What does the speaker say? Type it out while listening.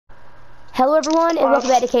Hello everyone and welcome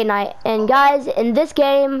back to K-Night. And guys, in this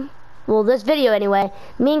game, well this video anyway,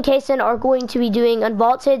 me and Kason are going to be doing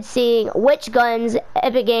Unvaulted, seeing which guns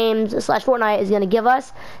Epic Games / Fortnite is going to give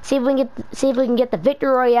us. See if we can get the Victory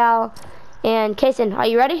Royale. And Kason, are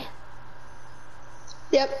you ready?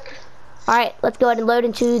 Yep. Alright, let's go ahead and load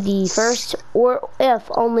into the first or if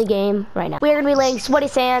only game right now. We're going to be laying sweaty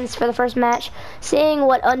sands for the first match, seeing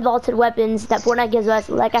what unvaulted weapons that Fortnite gives us,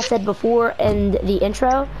 like I said before in the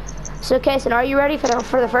intro. So Kason, are you ready for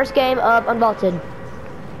the first game of Unvaulted?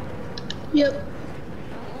 Yep.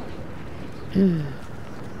 I'm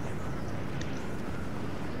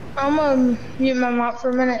gonna mute my mic for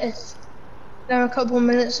a minute. If in a couple of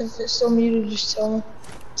minutes, if it's still muted, just tell me.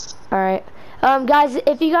 Alright. Guys,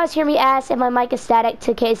 if you guys hear me ask if my mic is static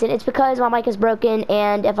to Kason, it's because my mic is broken,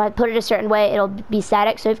 and if I put it a certain way, it'll be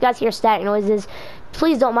static. So if you guys hear static noises,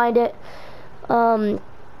 please don't mind it. And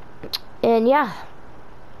yeah.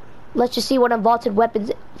 Let's just see what unvaulted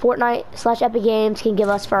weapons Fortnite / Epic Games can give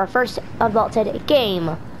us for our first unvaulted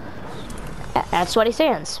game at Sweaty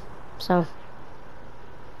Sands. So,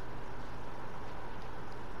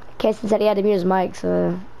 Kason said he had to mute his mic,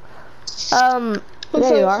 so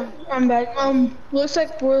there you are. I'm back. Looks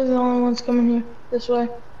like we're the only ones coming here this way.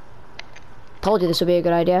 Told you this would be a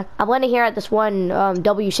good idea. I'm landing here at this one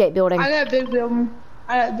W-shaped building. I got a big building.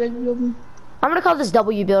 I'm gonna call this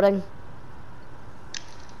W building.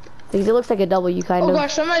 Because it looks like a W, kind of. Oh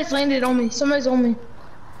gosh, somebody's landed on me. Somebody's on me.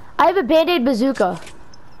 I have a band-aid bazooka.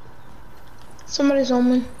 Somebody's on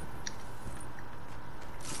me.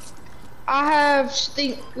 I have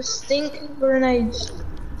stink grenades.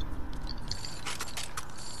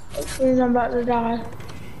 Which means I'm about to die.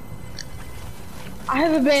 I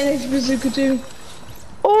have a bandage bazooka too.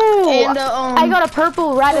 Oh! And I got a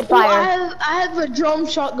purple rapid fire. I have a drum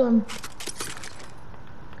shotgun.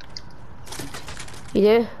 You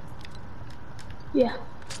do? Yeah.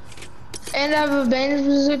 And I have a bandage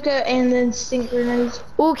bazooka and then stink grenades.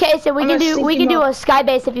 Okay, so we can do a sky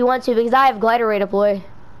base if you want to, because I have glider ray deploy.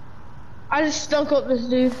 I just stunk up this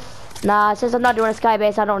dude. Nah, since I'm not doing a sky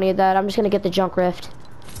base, I don't need that. I'm just gonna get the junk rift.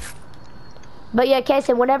 But yeah,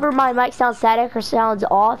 Kason, whenever my mic sounds static or sounds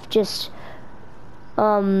off, just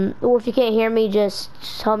or if you can't hear me, just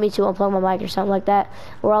tell me to unplug my mic or something like that,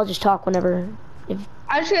 or I'll just talk whenever.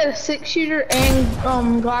 I just got a 6-shooter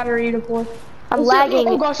and glider ray deploy. I'm lagging.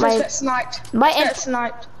 Oh gosh, I got sniped. My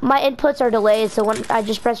inputs are delayed, so when I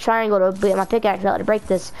just pressed triangle to get my pickaxe out to break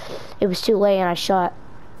this, it was too late and I shot.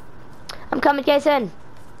 I'm coming, Kason.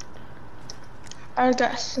 I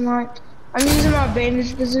got sniped. I'm using my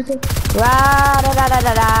bandage bazooka. Rah, da, da, da,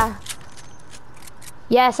 da, da.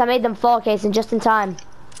 Yes, I made them fall, Kason, just in time.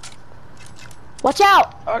 Watch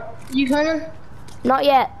out! Are you coming? Not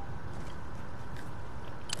yet.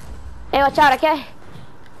 Hey, watch out, okay?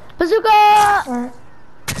 Bazooka! Alright.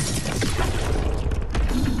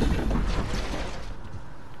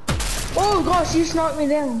 Oh gosh, you knocked me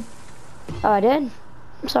down. Oh, I did?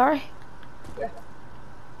 I'm sorry. Yeah.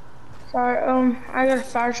 Sorry, I got a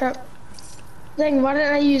fire trap. Dang, why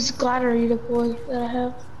didn't I use glider redeploy that I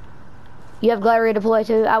have? You have glider redeploy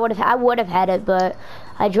too? I would have had it, but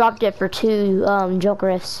I dropped it for 2 junk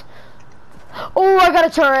rifts. Oh, I got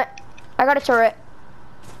a turret.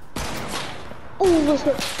 Oh, what's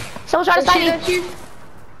up? Someone's trying to snipe me.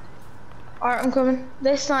 Alright, I'm coming.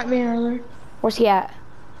 They sniped me earlier. Where's he at?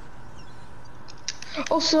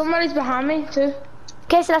 Oh, somebody's behind me too.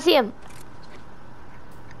 Kason, I see him.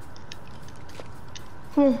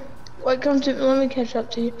 Come on. Wait, come to me. Let me catch up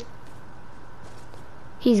to you.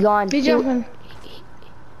 He's gone. Be jumping.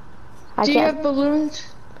 Do you have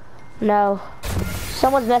balloons? No.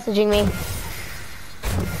 Someone's messaging me.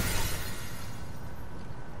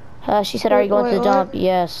 She said, are you going to the dump?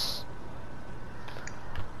 Yes.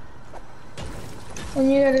 And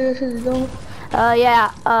you gotta go to the dump?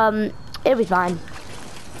 Yeah, it'll be fine.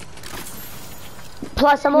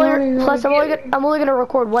 Plus, I'm only gonna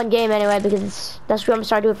record 1 game anyway, because that's what I'm gonna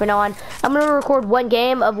start doing from now on. I'm gonna record 1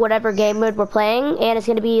 game of whatever game mode we're playing, and it's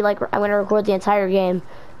gonna be like, I'm gonna record the entire game.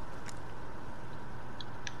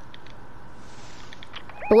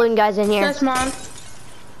 Balloon guy's in here. That's mine.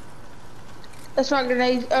 That's my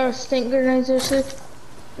grenades, stink grenades or shit.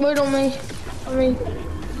 Wait on me.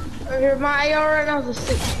 My AR right now is a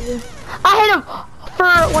 6-shooter. I hit him for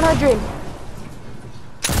 100.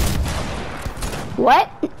 What?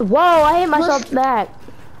 Whoa, I hit myself back.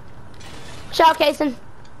 Shout, Kason.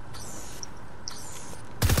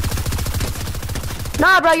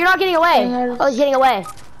 Nah, bro, you're not getting away. Oh, he's getting away.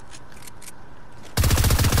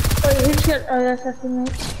 Wait, who just got, oh, that's me.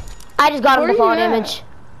 I just got him to fall damage.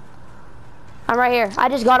 I'm right here. I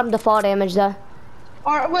just got him to fall damage though.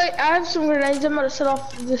 Alright, wait, I have some grenades. I'm gonna set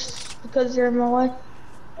off just because they're in my way.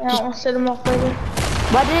 And I don't want to set them off later.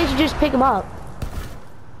 Why didn't you just pick them up?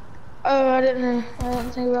 Oh, I didn't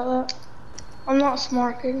think about that. I'm not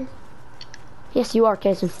smart, kid. Yes, you are,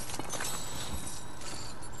 Kason.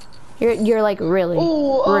 You're like really,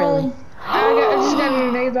 really. I just got a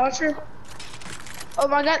grenade launcher.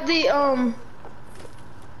 I got the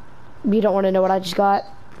You don't want to know what I just got?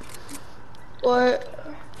 What?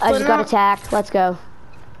 I just got attacked. Let's go.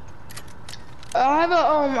 I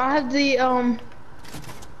have the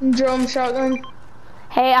drum shotgun.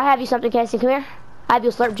 Hey, I have you something, Casey. Come here. I have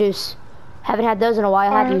your slurp juice. Haven't had those in a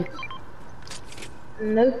while, have you?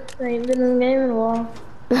 Nope, I ain't been in the game in a while.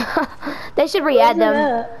 They should re-add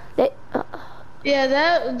them. Yeah,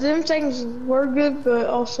 them things were good, but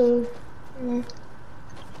also,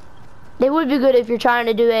 They would be good if you're trying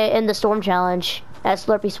to do it in the storm challenge at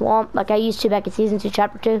Slurpy Swamp, like I used to back in season 2,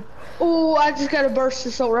 chapter 2. Oh, I just got a burst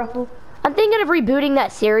assault rifle. I'm thinking of rebooting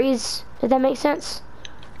that series. If that makes sense.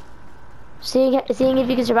 Seeing if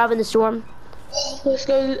you can survive in the storm. Let's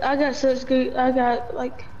go. I got such good. I got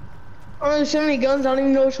like, there's so many guns. I don't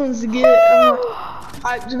even know which ones to get. I'm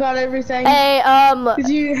like, hyped about everything. Hey, Cause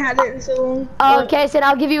you had it in so long. Kason,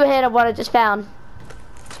 I'll give you a hint of what I just found.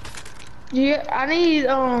 Yeah, I need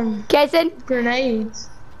Kason, grenades.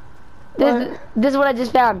 this is what I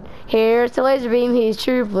just found. Here's the laser beam. He's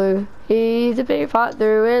true blue. He's a big pot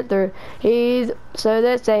through and through. He's so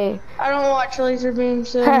they say. I don't watch laser beams,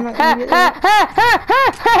 so I'm not gonna get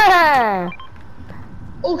that.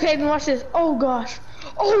 Okay, then watch this. Oh gosh.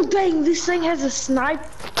 Oh dang, this thing has a sniper.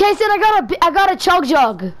 Kason, I got a chug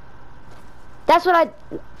jug. That's what I.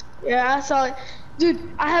 Yeah, I saw it. Dude,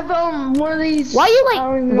 I have one of these. Why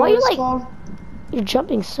you called. You're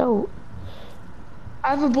jumping so. I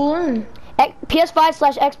have a balloon.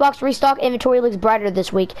 PS5/Xbox restock inventory looks brighter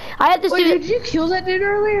this week. I had this Wait, dude. did you kill that dude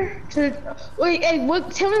earlier? Wait, hey,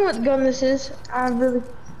 tell me what gun this is. I really.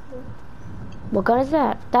 What gun is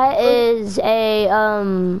that? That is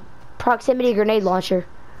a proximity grenade launcher.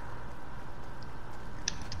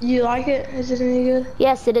 You like it? Is it any good?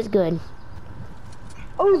 Yes, it is good.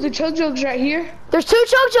 Oh, the chug jug's right here. There's 2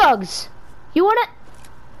 chug jugs. You want it?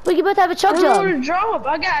 We can both have a chug I jug. don't want to drop.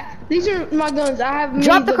 These are my guns. I have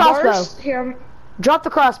Drop the crossbow. burst. Here. Drop the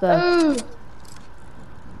crossbow. Oh.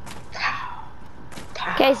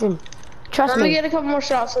 Kason, trust Let me me. get a couple more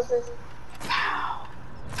shots with this.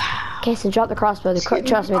 Kason, drop the crossbow.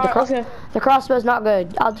 Trust me, Okay. the crossbow's not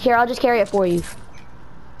good. I'll just carry it for you.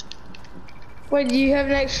 Wait, do you have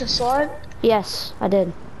an extra slot? Yes, I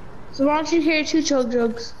did. So why don't you carry 2 chug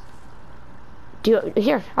jugs?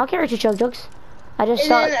 Here, I'll carry 2 chug jugs. I just And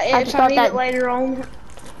thought then I just thought that. later on.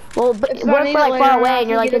 Well, but if I what if need we're it like later far on, away I and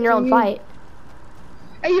you're can like get in it your from own you. fight?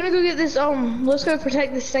 Hey, you wanna go get this, let's go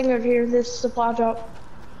protect this thing over here, this supply drop.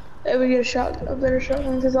 Maybe we get a better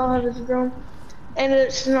shotgun, because I'll have this drone. And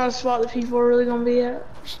it's not a spot that people are really gonna be at.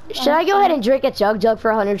 Should I go ahead and drink a chug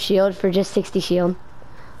for 100 shield for just 60 shield?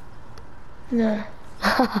 No.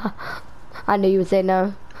 I knew you would say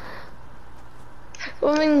no.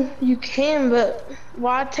 Well, I mean, you can, but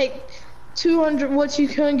why take 200, what you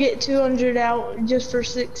can get 200 out just for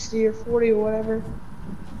 60 or 40 or whatever?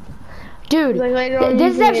 Dude, Like later on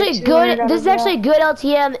this is you can actually get good. 200 This is out of actually that. good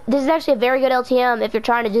LTM. This is actually a very good LTM if you're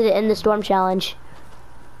trying to do the In the Storm challenge.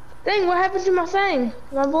 Dang, what happened to my thing?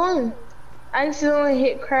 My balloon. I accidentally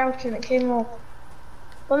hit crouch and it came off.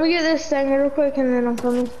 Let me get this thing real quick and then I'm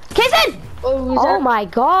coming. Kason! Oh, Oh my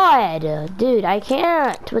god. Dude, I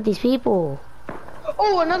can't with these people.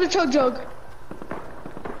 Oh, another chug jug.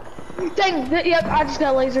 Dang, yep, I just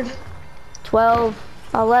got lasered. 12,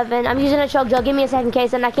 11. I'm using a chug jug. Give me a second,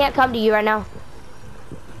 Kason. I can't come to you right now.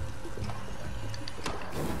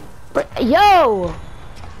 Yo!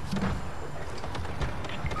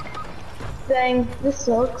 Dang, this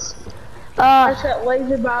sucks. I just got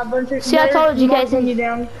lasered by a bunch of. See, I told you guys. You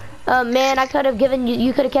down. Man, I could have given you.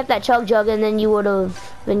 You could have kept that chug jug, and then you would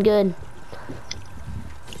have been good.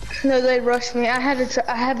 No, they rushed me. I have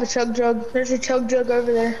a chug jug. There's a chug jug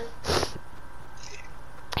over there.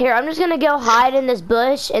 Here, I'm just gonna go hide in this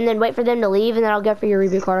bush, and then wait for them to leave, and then I'll go for your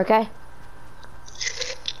reboot card. Okay?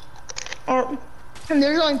 And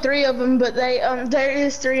there's only 3 of them, but there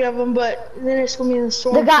is 3 of them, but then it's gonna be in the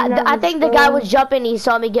storm. The guy, I think the guy was jumping. He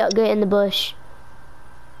saw me get in the bush.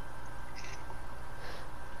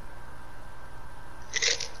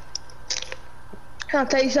 I'll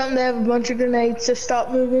tell you something, they have a bunch of grenades, so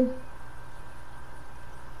stop moving.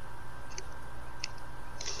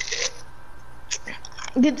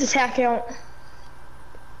 Get this hack out.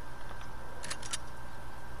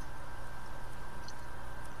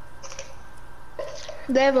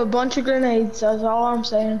 They have a bunch of grenades, that's all I'm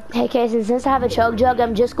saying. Hey, Casey, since I have a chug jug,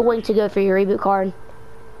 I'm just going to go for your reboot card.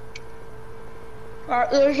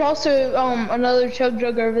 There's also another chug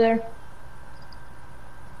jug over there.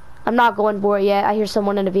 I'm not going for it yet. I hear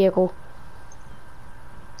someone in the vehicle.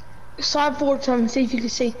 Slide forward to them and see if you can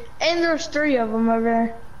see. And there's 3 of them over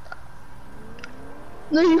there.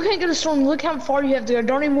 No, you can't get a storm. Look how far you have to go.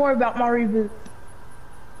 Don't even worry about my reboot.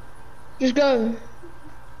 Just go.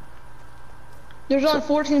 There's only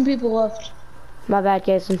 14 people left. My bad,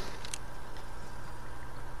 Casey.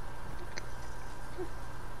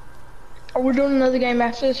 Are we doing another game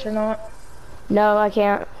after this or not? No, I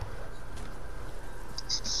can't.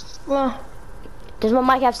 Well, does my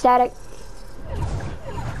mic have static?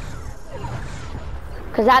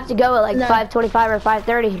 Cause I have to go at like 5:25 or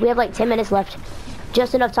 5:30. We have like 10 minutes left.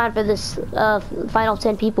 Just enough time for this final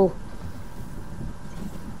 10 people.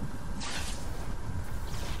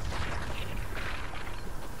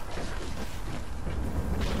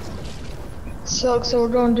 So we're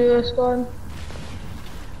gonna do a squad.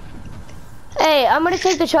 Hey, I'm gonna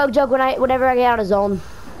take the chug jug whenever I get out of zone.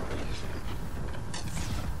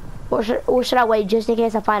 Or should I wait just in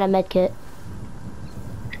case I find a med kit?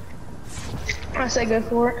 I say go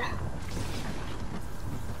for it.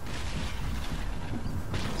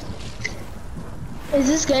 Is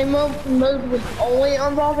this game mode with only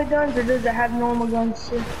unvaulted guns, or does it have normal guns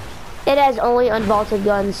too? It has only unvaulted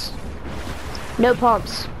guns. No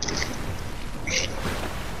pumps.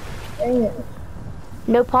 Dang it.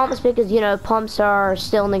 No pumps because, you know, pumps are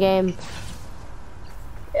still in the game.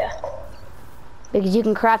 Yeah. Because you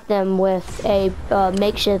can craft them with a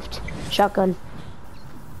makeshift shotgun.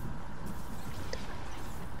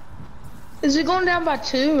 Is it going down by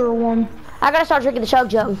 2 or 1? I gotta start drinking the chug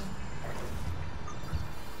jug.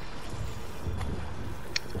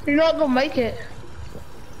 You're not gonna make it.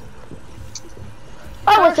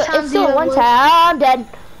 Oh, it's still at 1 time. I'm dead.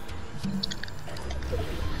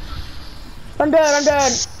 I'm dead.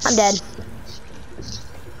 I'm dead.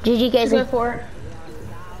 GG, Casey. Go for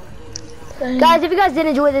it. Guys, if you guys did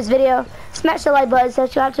enjoy this video, smash the like button,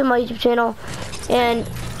 subscribe to my YouTube channel, and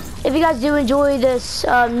if you guys do enjoy this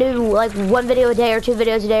new, like, 1 video a day or 2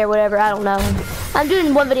 videos a day or whatever, I don't know. I'm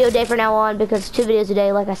doing 1 video a day from now on because 2 videos a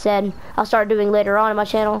day, like I said, I'll start doing later on my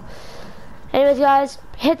channel. Anyways, guys,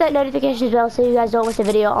 hit that notifications bell so you guys don't miss a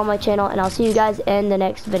video on my channel, and I'll see you guys in the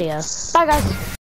next video. Bye, guys.